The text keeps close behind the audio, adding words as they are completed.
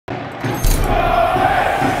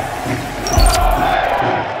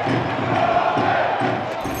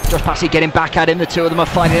Pompey getting back at him. The two of them are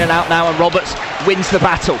finding it out now, and Roberts wins the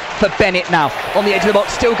battle for Bennett now. On the edge of the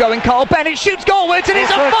box, still going. Carl Bennett shoots goalwards, and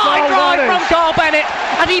it's a fine drive from Carl Bennett,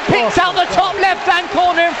 and he picks out the top left-hand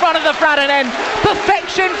corner in front of the Fratton end.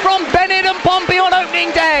 Perfection from Bennett and Pompey on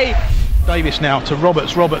opening day. Davis now to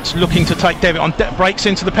Roberts. Roberts looking to take Devitt on. Breaks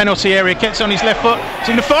into the penalty area, gets on his left foot. It's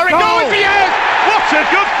in the firing goal for years. What a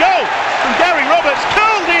good goal from Gary Roberts,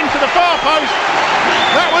 curled into the far post.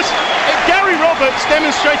 That was Gary Roberts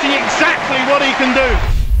demonstrating exactly what he can do.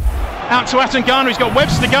 Out to Atangana, he's got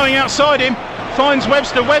Webster going outside him. Finds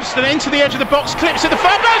Webster into the edge of the box, clips at the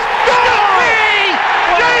far post. Stockley!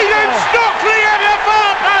 JAYDEN Stockley at the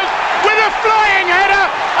far post with a flying header,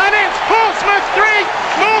 and it's Portsmouth 3,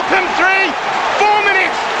 Morecambe 3, 4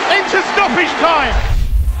 minutes into stoppage time.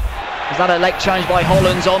 Is that a leg change by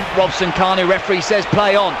Hollands on Robson Kanu? Referee says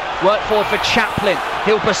play on. Work forward for Chaplin.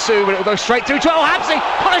 He'll pursue, but it will go straight through to Habsey.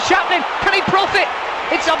 CONOR CHAPLIN, can he profit?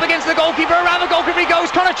 It's up against the goalkeeper, around the goalkeeper he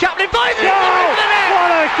goes. CONOR CHAPLIN finds it into the net.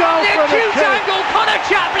 What a goal the from the acute kid. angle, CONOR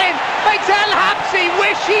CHAPLin makes El Habsey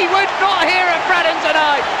wish he would not hear at Fratton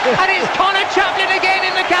tonight. And it's CONOR CHAPLin again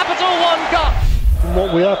in the Capital One Cup. From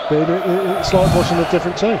what we have been, it's like watching a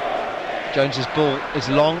different team. Jones's ball is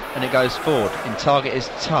long and it goes forward. In target is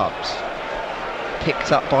Tubbs.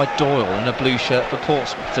 Picked up by Doyle in a blue shirt for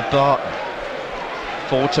Portsmouth to Barton.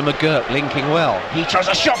 Forward to McGurk, linking well. He tries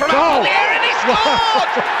a shot from out the air and he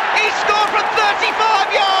scored! He scored from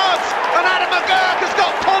 35 yards! And Adam McGurk has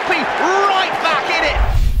got Pompey right back in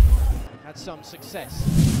it! Had some success.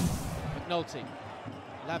 McNulty,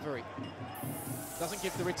 Lavery. Doesn't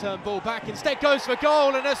give the return ball back, instead goes for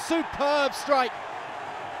goal, and a superb strike.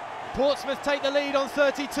 Portsmouth take the lead on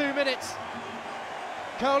 32 minutes.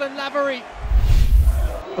 Colin Lavery.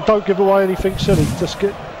 Don't give away anything silly, just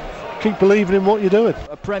keep believing in what you're doing.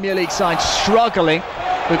 A Premier League side struggling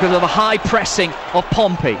because of the high pressing of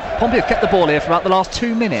Pompey. Pompey have kept the ball here for about the last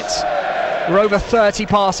 2 minutes. We're over 30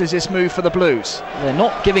 passes this move for the Blues. They're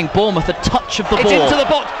not giving Bournemouth a touch of the ball. It's into the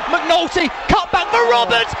box. McNulty, cut back for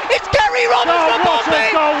Roberts. It's Gary Roberts for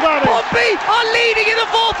Pompey. Pompey are leading in the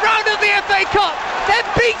 4th round of the FA Cup. They're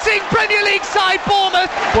beating Premier League side Bournemouth.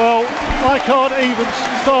 Well, I can't even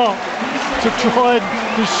start to try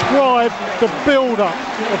and describe the build-up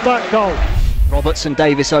of that goal. Roberts and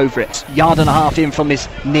Davis over it. Yard and a half in from his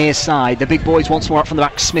near side. The big boys once more up from the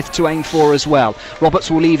back. Smith to aim for as well. Roberts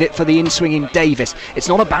will leave it for the in-swinging Davis. It's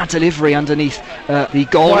not a bad delivery underneath the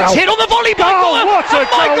goal. Wow. It's hit on the volley by Doyle. And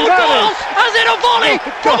Michael Doyle has hit a volley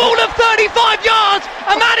from all of 35 yards.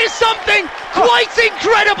 And that is something quite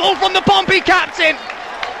incredible from the Pompey captain.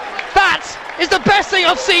 That is the best thing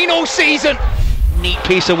I've seen all season. Neat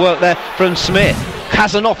piece of work there from Smith.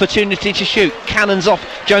 Has an opportunity to shoot. Cannons off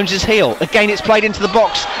Jones's heel. Again, it's played into the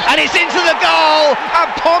box and it's into the goal. And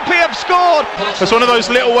Pompey have scored. It's one of those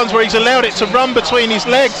little ones where he's allowed it to run between his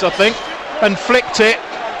legs, I think, and flicked it,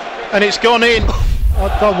 and it's gone in.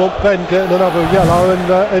 I don't want Ben getting another yellow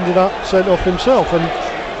and ending up sent off himself. And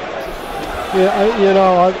yeah, you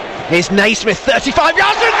know, Here's Naismith, 35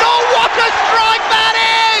 yards and goal. What a strike that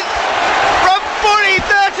is! From fully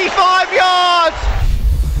 35 yards.